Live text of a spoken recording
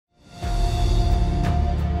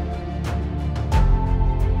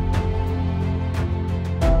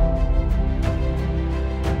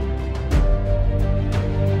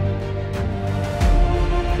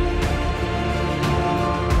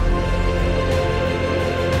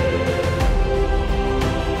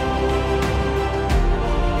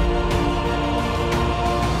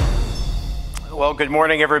Well, good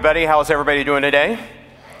morning, everybody. How's everybody doing today?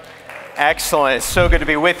 Excellent. It's so good to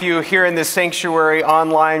be with you here in this sanctuary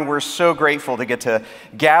online. We're so grateful to get to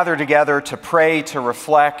gather together, to pray, to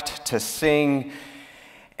reflect, to sing.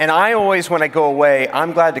 And I always, when I go away,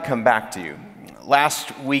 I'm glad to come back to you.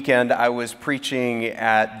 Last weekend, I was preaching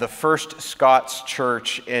at the First Scots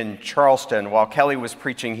Church in Charleston. While Kelly was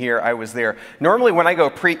preaching here, I was there. Normally, when I go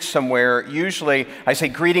preach somewhere, usually I say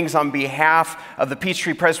greetings on behalf of the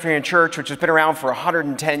Peachtree Presbyterian Church, which has been around for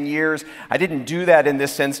 110 years. I didn't do that in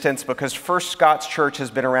this instance because First Scots Church has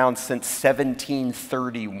been around since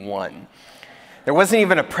 1731. There wasn't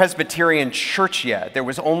even a Presbyterian church yet. There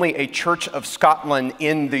was only a Church of Scotland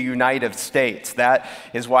in the United States. That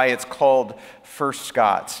is why it's called First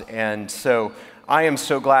Scots. And so I am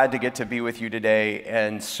so glad to get to be with you today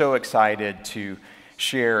and so excited to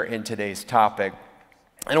share in today's topic.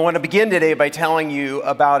 And I want to begin today by telling you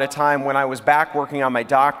about a time when I was back working on my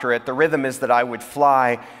doctorate. The rhythm is that I would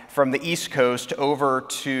fly from the East Coast over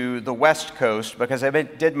to the West Coast because I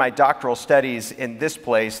did my doctoral studies in this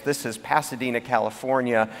place. This is Pasadena,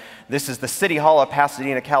 California. This is the City Hall of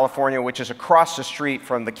Pasadena, California, which is across the street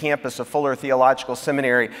from the campus of Fuller Theological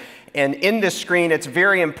Seminary. And in this screen, it's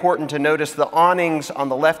very important to notice the awnings on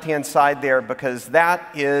the left-hand side there because that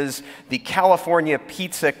is the California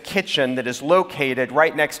Pizza Kitchen that is located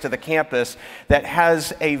right next to the campus that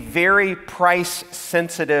has a very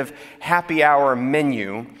price-sensitive happy hour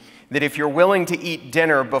menu that if you're willing to eat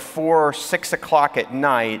dinner before 6 o'clock at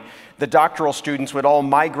night, the doctoral students would all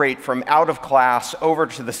migrate from out of class over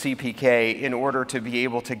to the CPK in order to be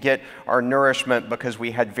able to get our nourishment because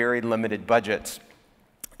we had very limited budgets.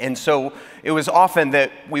 And so it was often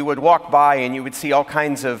that we would walk by and you would see all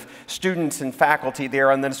kinds of students and faculty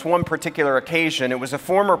there. On this one particular occasion, it was a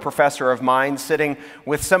former professor of mine sitting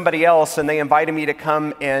with somebody else, and they invited me to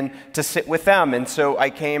come and to sit with them. And so I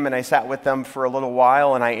came and I sat with them for a little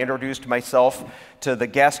while, and I introduced myself to the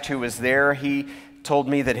guest who was there. He told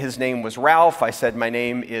me that his name was Ralph. I said, my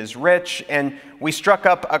name is Rich. And we struck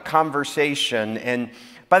up a conversation. And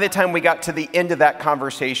by the time we got to the end of that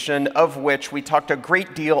conversation, of which we talked a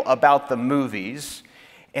great deal about the movies,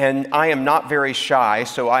 and I am not very shy,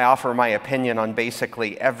 so I offer my opinion on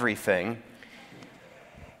basically everything.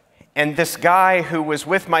 And this guy who was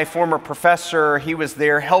with my former professor, he was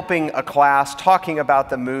there helping a class, talking about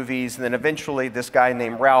the movies, and then eventually this guy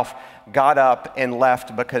named Ralph got up and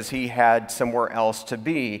left because he had somewhere else to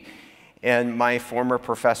be. And my former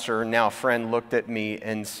professor, now friend, looked at me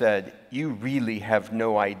and said, "You really have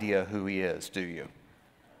no idea who he is, do you?"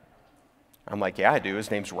 I'm like, "Yeah, I do.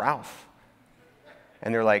 His name's Ralph."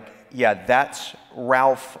 And they're like, "Yeah, that's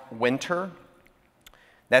Ralph Winter.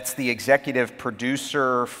 That's the executive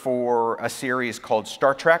producer for a series called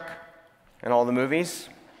Star Trek and all the movies.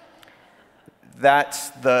 That's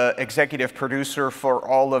the executive producer for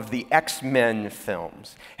all of the X-Men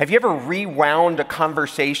films." Have you ever rewound a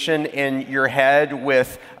conversation in your head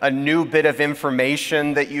with a new bit of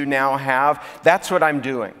information that you now have? That's what I'm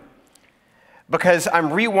doing. Because I'm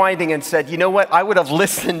rewinding and said, you know what? I would have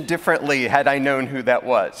listened differently had I known who that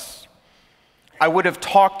was. I would have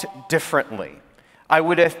talked differently. I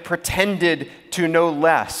would have pretended to know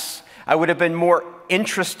less. I would have been more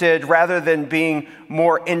interested rather than being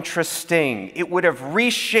more interesting. It would have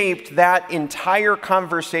reshaped that entire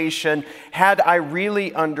conversation had I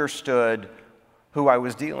really understood who I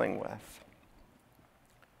was dealing with.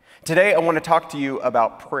 Today, I want to talk to you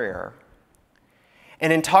about prayer.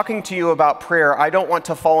 And in talking to you about prayer, I don't want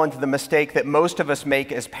to fall into the mistake that most of us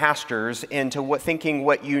make as pastors into thinking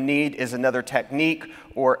what you need is another technique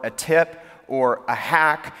or a tip or a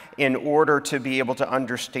hack in order to be able to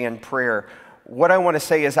understand prayer. What I want to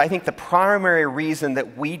say is I think the primary reason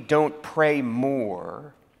that we don't pray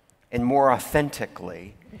more and more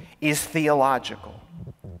authentically is theological.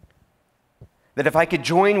 That if I could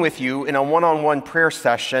join with you in a one-on-one prayer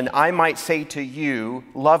session, I might say to you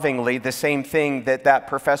lovingly the same thing that that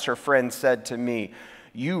professor friend said to me.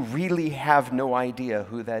 You really have no idea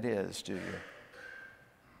who that is, do you?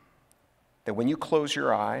 That when you close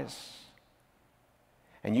your eyes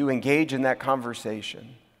and you engage in that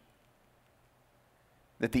conversation,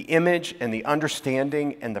 that the image and the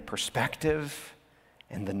understanding and the perspective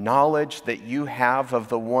and the knowledge that you have of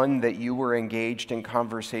the one that you were engaged in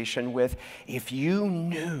conversation with, if you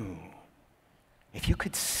knew, if you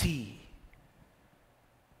could see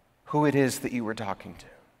who it is that you were talking to,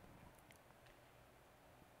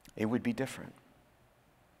 it would be different.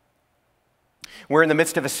 We're in the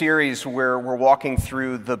midst of a series where we're walking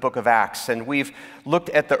through the book of Acts, and we've looked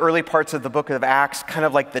at the early parts of the book of Acts, kind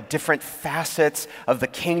of like the different facets of the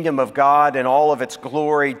kingdom of God and all of its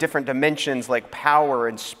glory, different dimensions like power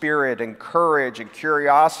and spirit and courage and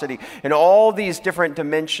curiosity, and all these different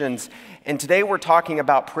dimensions. And today we're talking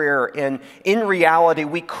about prayer, and in reality,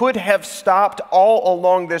 we could have stopped all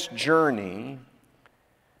along this journey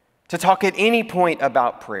to talk at any point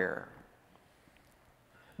about prayer.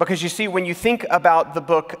 Because you see, when you think about the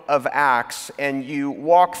book of Acts and you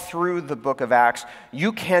walk through the book of Acts,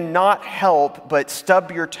 you cannot help but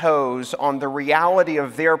stub your toes on the reality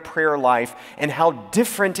of their prayer life and how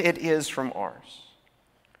different it is from ours.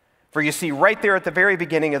 For you see, right there at the very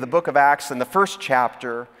beginning of the book of Acts, in the first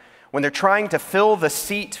chapter, when they're trying to fill the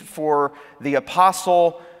seat for the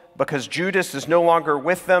apostle because Judas is no longer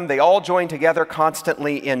with them, they all join together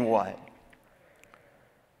constantly in what?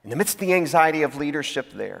 In the midst of the anxiety of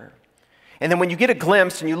leadership there. And then when you get a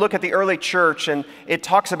glimpse and you look at the early church, and it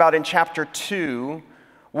talks about in chapter 2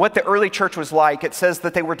 what the early church was like, it says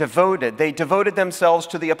that they were devoted. They devoted themselves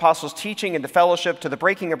to the apostles' teaching and to fellowship, to the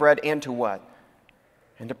breaking of bread, and to what?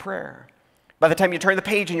 And to prayer. By the time you turn the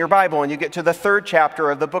page in your Bible and you get to the third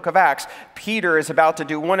chapter of the book of Acts, Peter is about to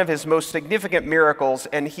do one of his most significant miracles,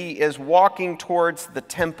 and he is walking towards the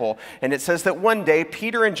temple. And it says that one day,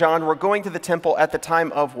 Peter and John were going to the temple at the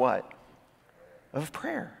time of what? Of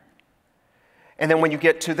prayer. And then when you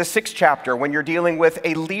get to the sixth chapter, when you're dealing with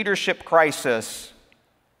a leadership crisis,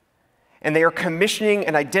 and they are commissioning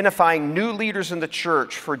and identifying new leaders in the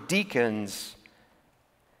church for deacons,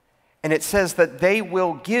 and it says that they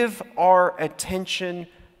will give our attention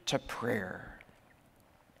to prayer.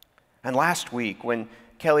 And last week when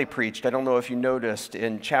Kelly preached, I don't know if you noticed,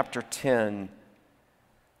 in chapter 10,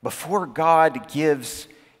 before God gives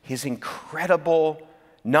his incredible,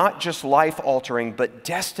 not just life-altering, but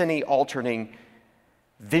destiny-altering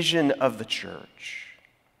vision of the church.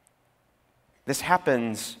 This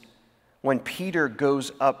happens when Peter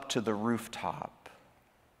goes up to the rooftop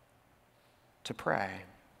to pray.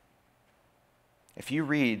 If you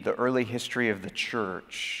read the early history of the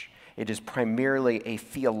church, it is primarily a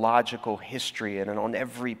theological history, and on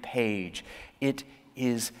every page, it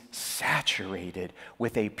is saturated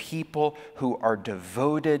with a people who are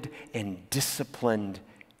devoted and disciplined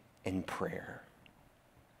in prayer.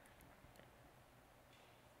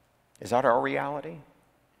 Is that our reality?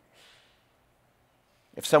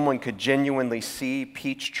 If someone could genuinely see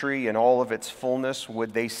Peachtree in all of its fullness,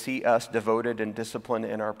 would they see us devoted and disciplined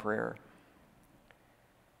in our prayer?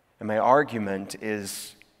 And my argument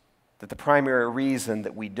is that the primary reason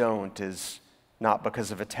that we don't is not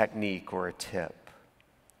because of a technique or a tip,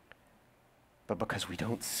 but because we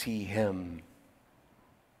don't see him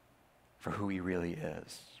for who he really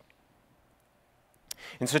is.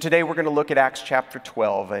 And so today we're going to look at Acts chapter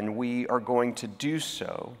 12, and we are going to do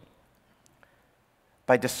so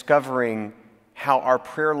by discovering how our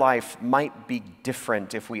prayer life might be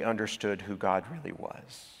different if we understood who God really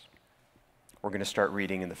was. We're going to start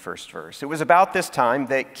reading in the first verse. It was about this time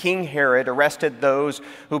that King Herod arrested those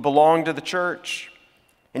who belonged to the church,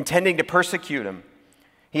 intending to persecute him.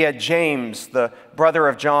 He had James, the brother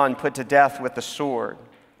of John, put to death with the sword.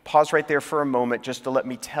 Pause right there for a moment just to let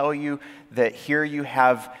me tell you that here you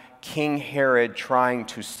have King Herod trying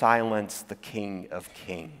to silence the King of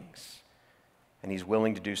Kings, and he's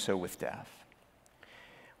willing to do so with death.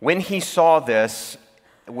 When he saw this,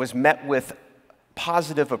 it was met with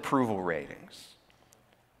positive approval ratings.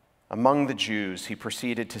 Among the Jews, he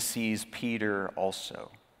proceeded to seize Peter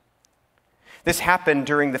also. This happened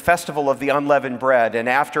during the festival of the unleavened bread, and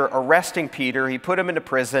after arresting Peter, he put him into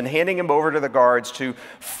prison, handing him over to the guards to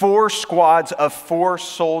 4 squads of 4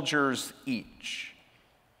 soldiers each.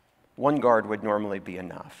 1 guard would normally be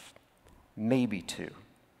enough, maybe 2.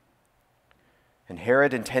 And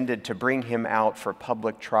Herod intended to bring him out for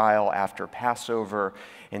public trial after Passover,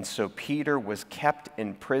 and so Peter was kept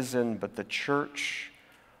in prison, but the church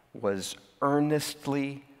was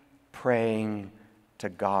earnestly praying to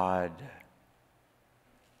God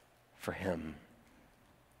for him.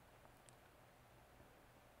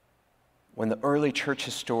 When the early church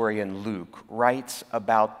historian Luke writes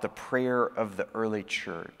about the prayer of the early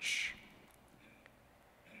church,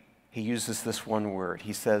 he uses this one word.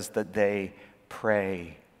 He says that they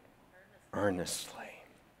pray earnestly.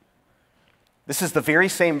 This is the very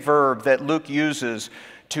same verb that Luke uses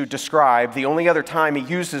to describe, the only other time he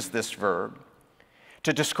uses this verb,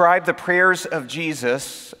 to describe the prayers of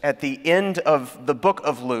Jesus at the end of the book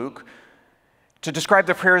of Luke, to describe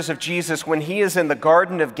the prayers of Jesus when he is in the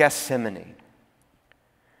Garden of Gethsemane.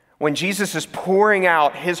 When Jesus is pouring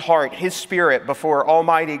out his heart, his spirit before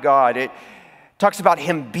Almighty God, it talks about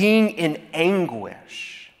him being in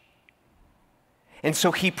anguish. And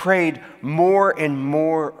so he prayed more and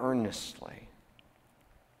more earnestly.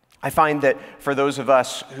 I find that for those of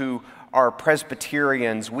us who are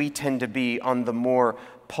Presbyterians, we tend to be on the more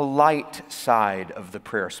polite side of the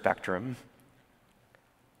prayer spectrum.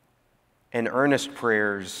 And earnest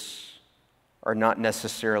prayers are not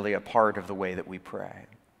necessarily a part of the way that we pray.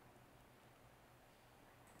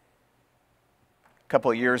 A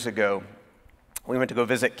couple of years ago, we went to go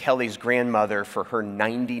visit Kelly's grandmother for her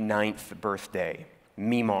 99th birthday,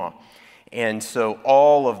 Mima. And so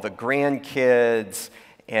all of the grandkids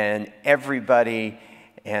and everybody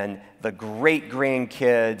and the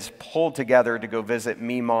great-grandkids pulled together to go visit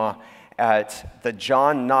Mima at the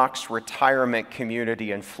John Knox retirement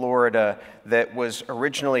community in Florida that was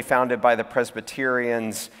originally founded by the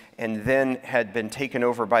Presbyterians and then had been taken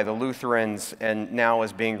over by the Lutherans and now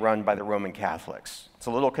is being run by the Roman Catholics. It's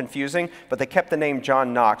a little confusing, but they kept the name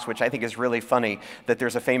John Knox, which I think is really funny that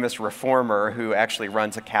there's a famous reformer who actually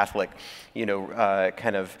runs a Catholic,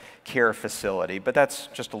 kind of care facility. But that's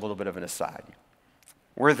just a little bit of an aside.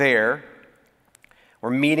 We're there.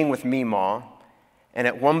 We're meeting with Mima. And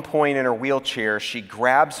at one point in her wheelchair, she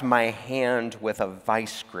grabs my hand with a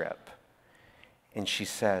vice grip. And she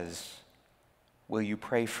says, "Will you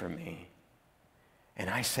pray for me?" And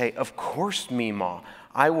I say, "Of course, Mima,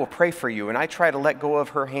 I will pray for you." And I try to let go of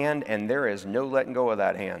her hand, and there is no letting go of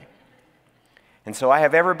that hand. And so I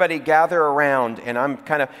have everybody gather around, and I'm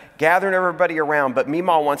kind of gathering everybody around, but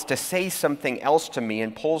Mima wants to say something else to me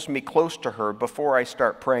and pulls me close to her before I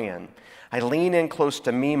start praying. I lean in close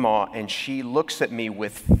to Mima, and she looks at me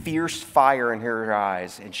with fierce fire in her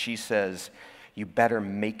eyes, and she says, "You better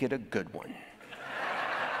make it a good one."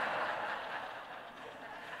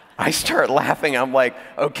 I start laughing. I'm like,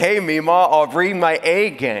 "Okay, Mima, I'll bring my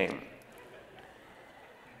A game."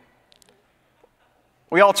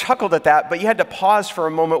 We all chuckled at that, but you had to pause for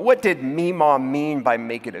a moment. What did Mima mean by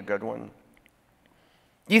make it a good one?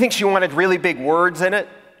 Do you think she wanted really big words in it?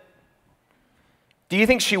 Do you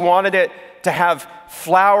think she wanted it to have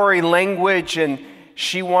flowery language and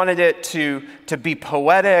she wanted it to be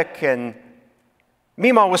poetic? And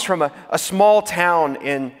Mima was from a small town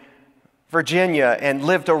in Virginia and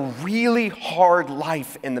lived a really hard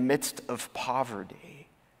life in the midst of poverty.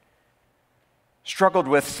 Struggled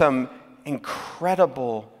with some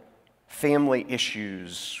incredible family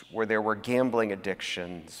issues where there were gambling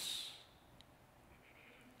addictions.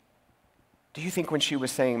 Do you think when she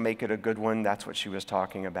was saying make it a good one, that's what she was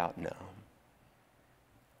talking about? No.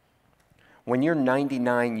 When you're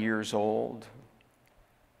 99 years old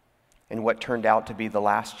and what turned out to be the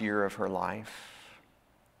last year of her life,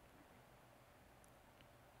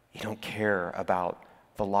 you don't care about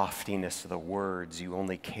the loftiness of the words. You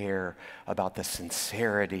only care about the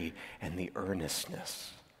sincerity and the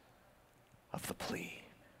earnestness of the plea.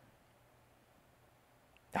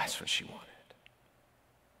 That's what she wanted.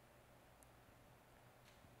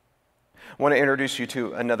 I want to introduce you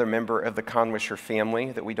to another member of the Kannwischer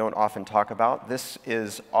family that we don't often talk about. This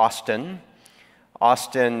is Austin.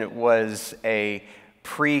 Austin was a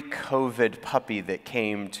pre-COVID puppy that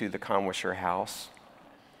came to the Kannwischer house.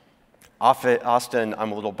 Austin,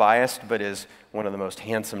 I'm a little biased, but is one of the most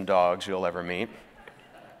handsome dogs you'll ever meet.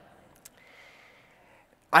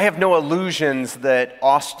 I have no illusions that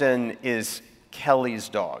Austin is Kelly's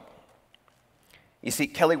dog. You see,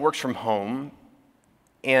 Kelly works from home,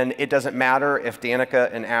 and it doesn't matter if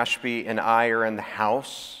Danica and Ashby and I are in the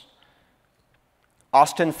house.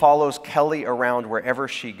 Austin follows Kelly around wherever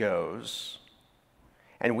she goes,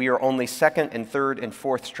 and we are only second and third and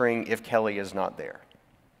fourth string if Kelly is not there.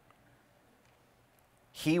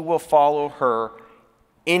 He will follow her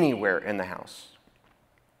anywhere in the house.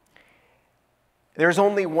 There's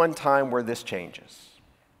only one time where this changes,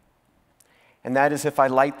 and that is if I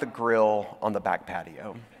light the grill on the back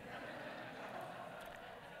patio.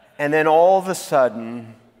 And then all of a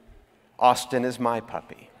sudden, Austin is my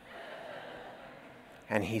puppy.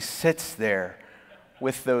 And he sits there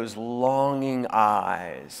with those longing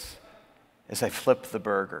eyes as I flip the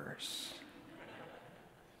burgers.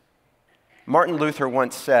 Martin Luther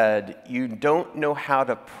once said, "You don't know how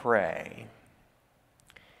to pray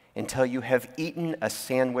until you have eaten a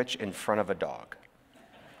sandwich in front of a dog."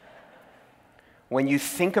 When you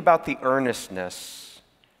think about the earnestness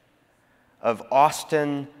of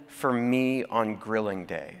Austin for me on grilling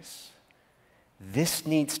days, this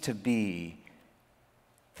needs to be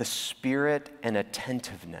the spirit and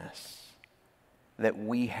attentiveness that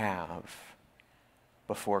we have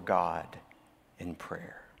before God in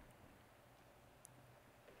prayer.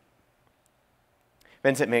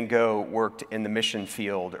 Vincent van Gogh worked in the mission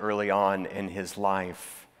field early on in his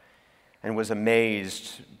life and was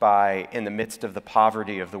amazed by, in the midst of the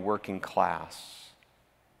poverty of the working class,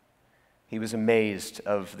 he was amazed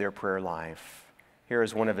of their prayer life. Here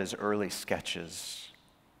is one of his early sketches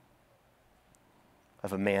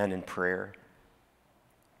of a man in prayer.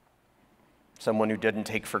 Someone who didn't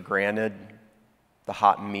take for granted the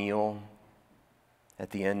hot meal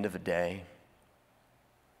at the end of a day.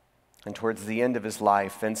 And towards the end of his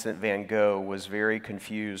life, Vincent van Gogh was very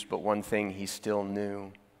confused, but one thing he still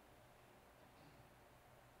knew.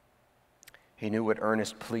 He knew what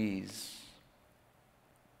earnest pleas,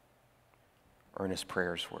 earnest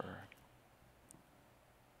prayers were.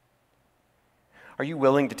 Are you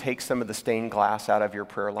willing to take some of the stained glass out of your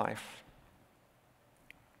prayer life?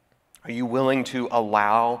 Are you willing to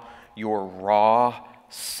allow your raw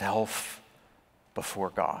self before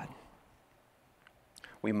God?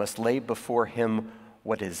 We must lay before Him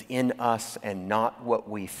what is in us and not what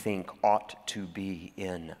we think ought to be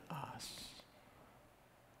in us.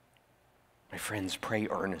 My friends, pray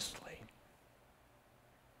earnestly.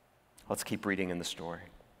 Let's keep reading in the story.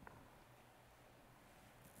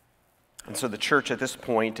 And so the church at this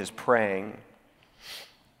point is praying,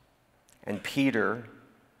 and Peter,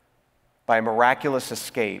 by a miraculous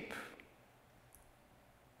escape,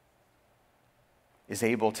 is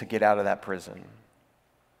able to get out of that prison.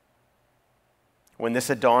 When this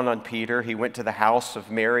had dawned on Peter, he went to the house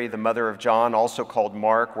of Mary, the mother of John, also called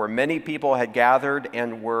Mark, where many people had gathered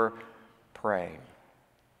and were praying.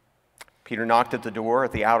 Peter knocked at the door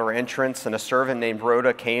at the outer entrance, and a servant named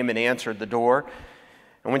Rhoda came and answered the door.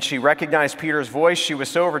 And when she recognized Peter's voice, she was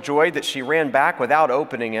so overjoyed that she ran back without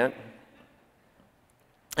opening it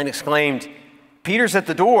and exclaimed, "Peter's at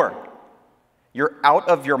the door." "You're out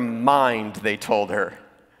of your mind," they told her.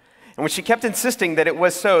 And when she kept insisting that it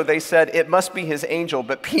was so, they said, "It must be his angel."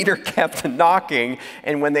 But Peter kept knocking,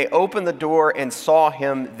 and when they opened the door and saw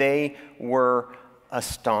him, they were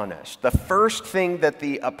astonished. The first thing that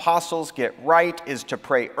the apostles get right is to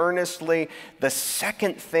pray earnestly. The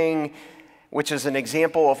second thing, which is an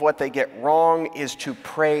example of what they get wrong, is to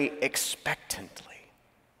pray expectantly.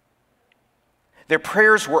 Their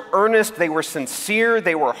prayers were earnest, they were sincere,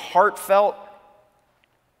 they were heartfelt.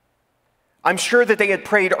 I'm sure that they had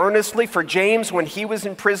prayed earnestly for James when he was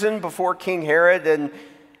in prison before King Herod, and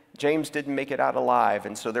James didn't make it out alive.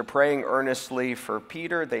 And so they're praying earnestly for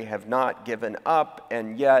Peter. They have not given up,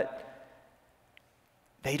 and yet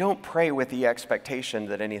they don't pray with the expectation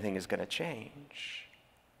that anything is going to change.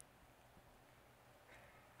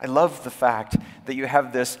 I love the fact that you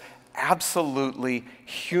have this absolutely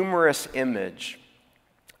humorous image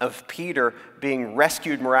of Peter being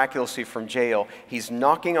rescued miraculously from jail. He's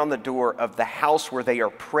knocking on the door of the house where they are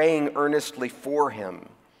praying earnestly for him,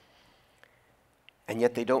 and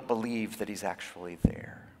yet they don't believe that he's actually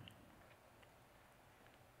there.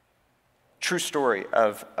 True story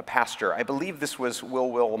of a pastor. I believe this was Will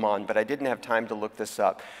Willimon, but I didn't have time to look this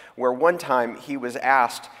up, where one time he was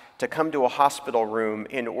asked to come to a hospital room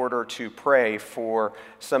in order to pray for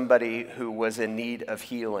somebody who was in need of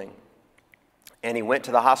healing. And he went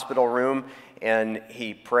to the hospital room and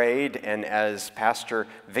he prayed, and as Pastor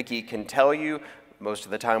Vicky can tell you, most of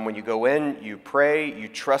the time when you go in, you pray, you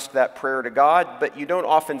trust that prayer to God, but you don't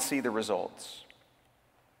often see the results.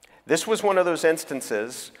 This was one of those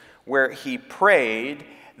instances where he prayed,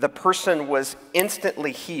 the person was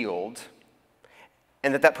instantly healed,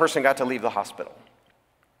 and that person got to leave the hospital.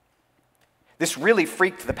 This really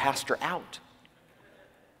freaked the pastor out.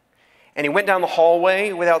 And he went down the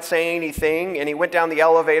hallway without saying anything, and he went down the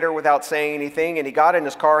elevator without saying anything, and he got in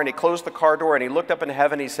his car and he closed the car door and he looked up in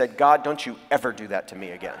heaven and he said, "God, don't you ever do that to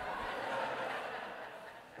me again."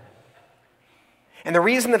 And the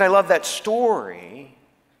reason that I love that story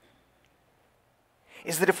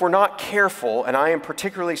is that if we're not careful, and I am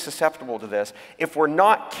particularly susceptible to this, if we're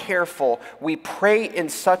not careful, we pray in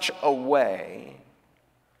such a way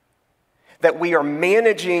that we are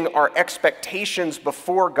managing our expectations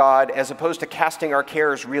before God as opposed to casting our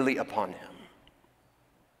cares really upon Him.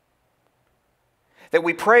 That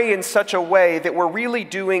we pray in such a way that we're really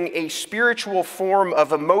doing a spiritual form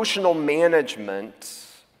of emotional management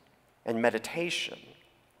and meditation,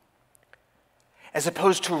 as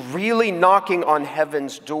opposed to really knocking on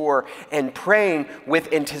heaven's door and praying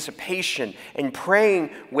with anticipation and praying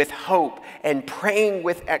with hope and praying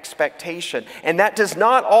with expectation. And that does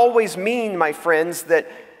not always mean, my friends, that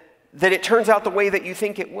it turns out the way that you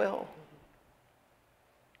think it will.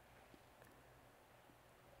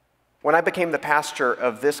 When I became the pastor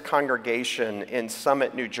of this congregation in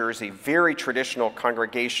Summit, New Jersey, very traditional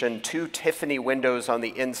congregation, 2 Tiffany windows on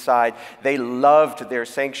the inside, they loved their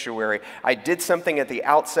sanctuary. I did something at the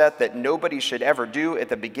outset that nobody should ever do at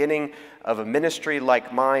the beginning of a ministry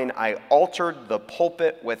like mine. I altered the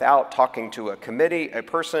pulpit without talking to a committee, a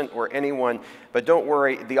person, or anyone. But don't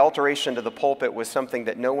worry, the alteration to the pulpit was something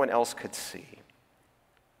that no one else could see.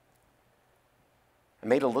 I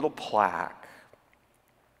made a little plaque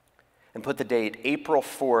and put the date April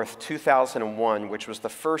 4th, 2001, which was the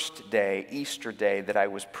first day, Easter Day, that I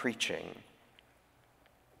was preaching.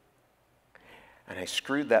 And I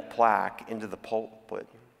screwed that plaque into the pulpit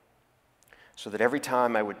so that every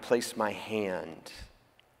time I would place my hand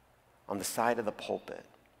on the side of the pulpit,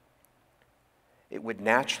 it would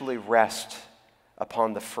naturally rest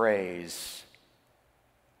upon the phrase,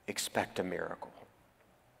 "Expect a miracle."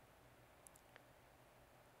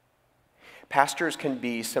 Pastors can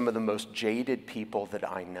be some of the most jaded people that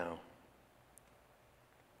I know.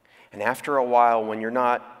 And after a while, when you're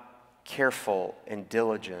not careful and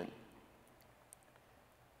diligent,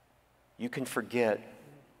 you can forget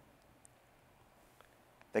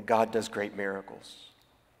that God does great miracles.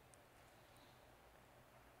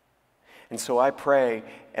 And so I pray,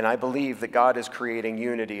 and I believe that God is creating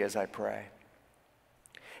unity as I pray.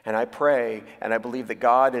 And I pray, and I believe that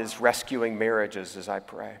God is rescuing marriages as I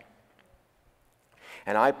pray.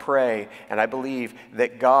 And I pray, and I believe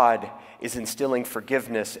that God is instilling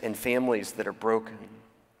forgiveness in families that are broken.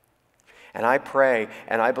 And I pray,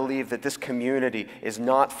 and I believe that this community is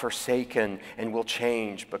not forsaken and will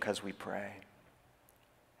change because we pray.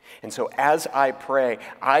 And so as I pray,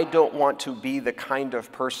 I don't want to be the kind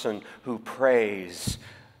of person who prays,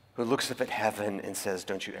 who looks up at heaven and says,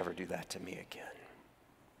 "Don't you ever do that to me again."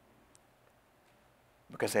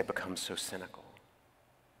 Because I become so cynical.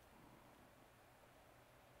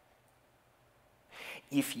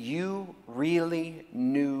 If you really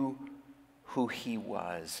knew who he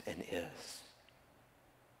was and is,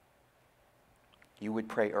 you would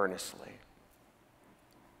pray earnestly.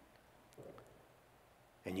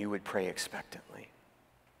 And you would pray expectantly.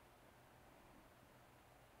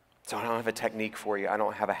 So I don't have a technique for you. I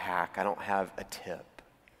don't have a hack. I don't have a tip.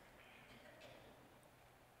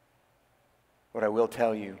 What I will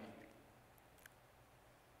tell you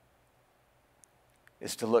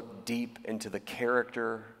is to look deep into the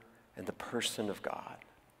character and the person of God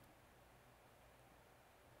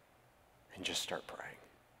and just start praying.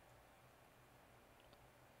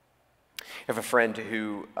 I have a friend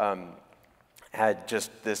who had just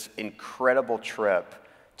this incredible trip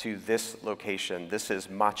to this location. This is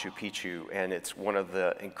Machu Picchu, and it's one of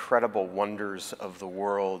the incredible wonders of the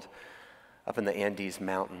world up in the Andes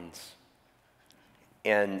Mountains.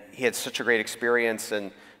 And he had such a great experience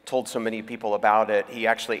and told so many people about it. He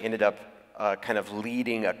actually ended up kind of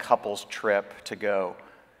leading a couple's trip to go.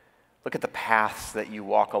 Look at the paths that you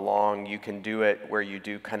walk along. You can do it where you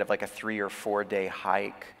do kind of like a 3 or 4 day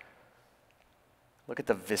hike. Look at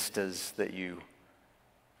the vistas that you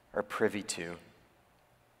are privy to.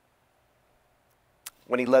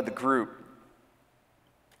 When he led the group,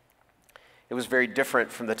 it was very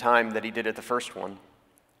different from the time that he did it the first one.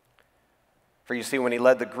 For you see, when he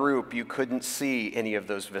led the group, you couldn't see any of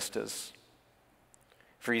those vistas.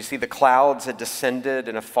 For you see, the clouds had descended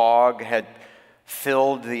and a fog had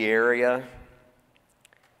filled the area.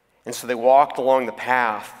 And so they walked along the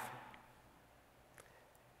path.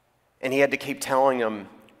 And he had to keep telling them,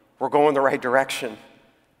 "We're going the right direction.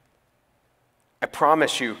 I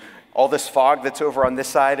promise you, all this fog that's over on this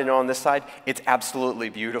side and on this side, it's absolutely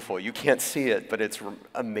beautiful. You can't see it, but it's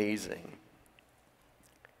amazing."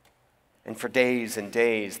 And for days and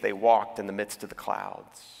days, they walked in the midst of the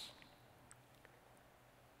clouds.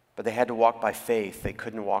 But they had to walk by faith. They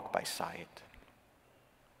couldn't walk by sight.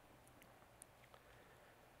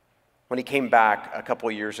 When he came back a couple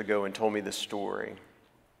of years ago and told me this story,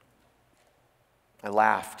 I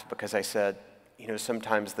laughed because I said,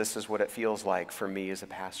 sometimes this is what it feels like for me as a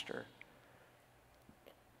pastor.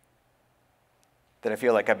 That I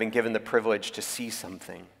feel like I've been given the privilege to see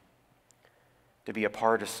something, to be a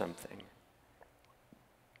part of something.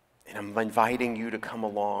 And I'm inviting you to come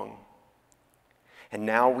along. And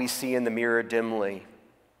now we see in the mirror dimly.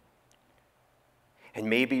 And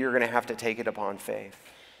maybe you're going to have to take it upon faith.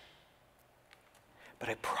 But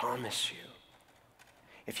I promise you,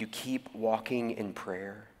 if you keep walking in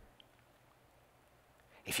prayer,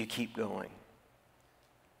 if you keep going,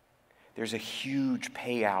 there's a huge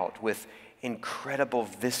payout with incredible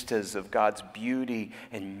vistas of God's beauty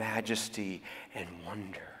and majesty and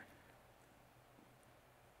wonder.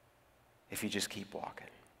 If you just keep walking.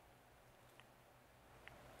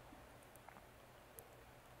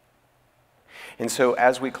 And so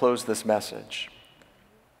as we close this message,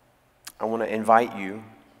 I want to invite you,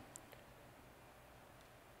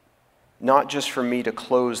 not just for me to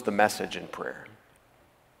close the message in prayer,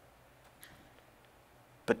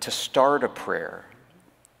 but to start a prayer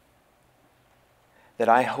that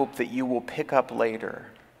I hope that you will pick up later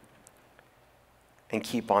and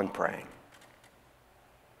keep on praying.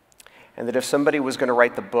 And that if somebody was going to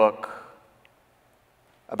write the book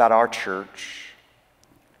about our church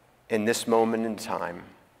in this moment in time,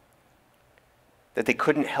 that they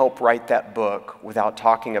couldn't help write that book without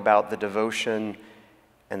talking about the devotion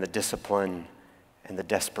and the discipline and the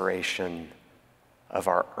desperation of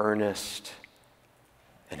our earnest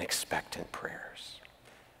and expectant prayers.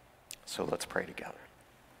 So let's pray together.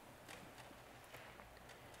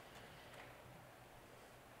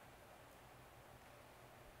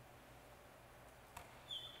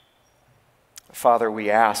 Father, we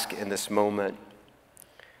ask in this moment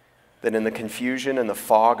that in the confusion and the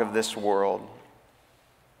fog of this world,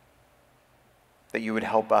 that you would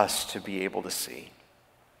help us to be able to see.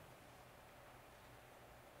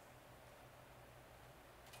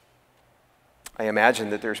 I imagine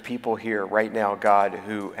that there's people here right now, God,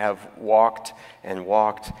 who have walked and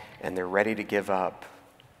they're ready to give up.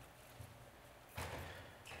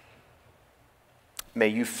 May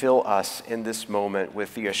you fill us in this moment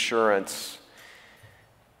with the assurance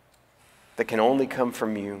that can only come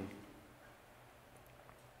from you.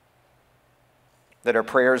 That our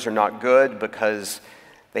prayers are not good because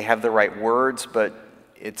they have the right words, but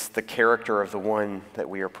it's the character of the one that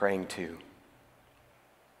we are praying to.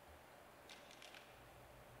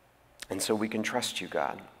 And so we can trust you,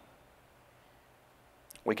 God.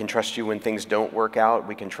 We can trust you when things don't work out.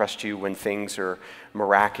 We can trust you when things are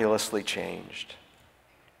miraculously changed.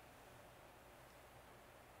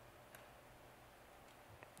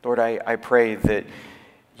 Lord, I pray that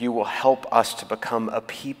you will help us to become a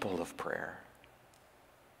people of prayer.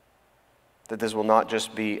 That this will not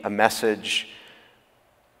just be a message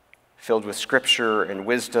filled with scripture and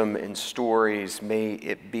wisdom and stories. May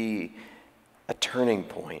it be a turning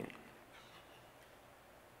point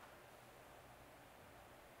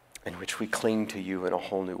in which we cling to you in a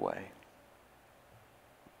whole new way.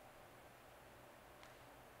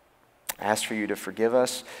 I ask for you to forgive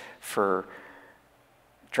us for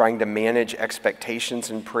trying to manage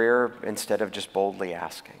expectations in prayer instead of just boldly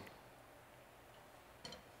asking.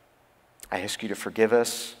 I ask you to forgive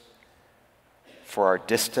us for our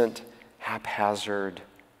distant, haphazard,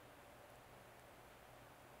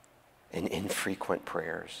 and infrequent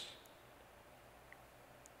prayers,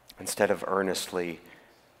 instead of earnestly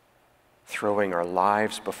throwing our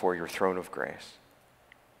lives before your throne of grace.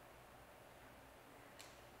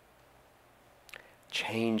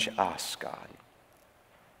 Change us, God,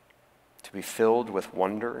 to be filled with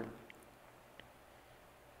wonder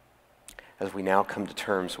as we now come to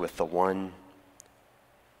terms with the one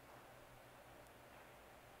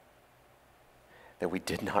that we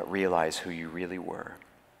did not realize who you really were.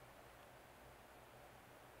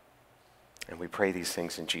 And we pray these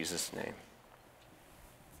things in Jesus' name.